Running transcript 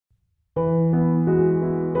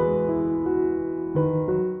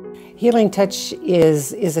Healing touch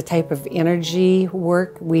is a type of energy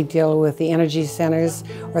work. We deal with the energy centers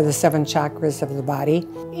or the 7 chakras of the body.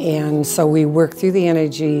 And so we work through the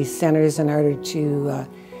energy centers in order to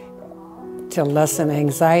lessen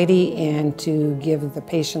anxiety and to give the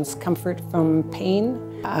patients comfort from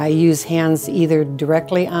pain. I use hands either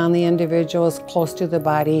directly on the individuals, close to the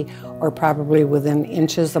body, or probably within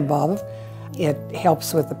inches above. It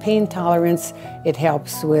helps with the pain tolerance. It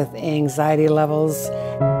helps with anxiety levels.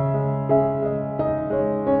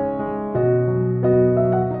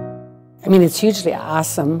 I mean, it's hugely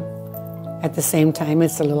awesome. At the same time,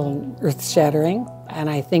 it's a little earth-shattering, and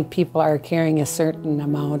I think people are carrying a certain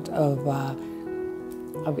amount of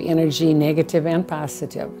energy, negative and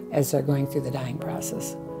positive, as they're going through the dying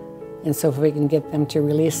process. And so if we can get them to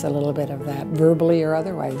release a little bit of that, verbally or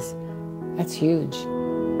otherwise, that's huge.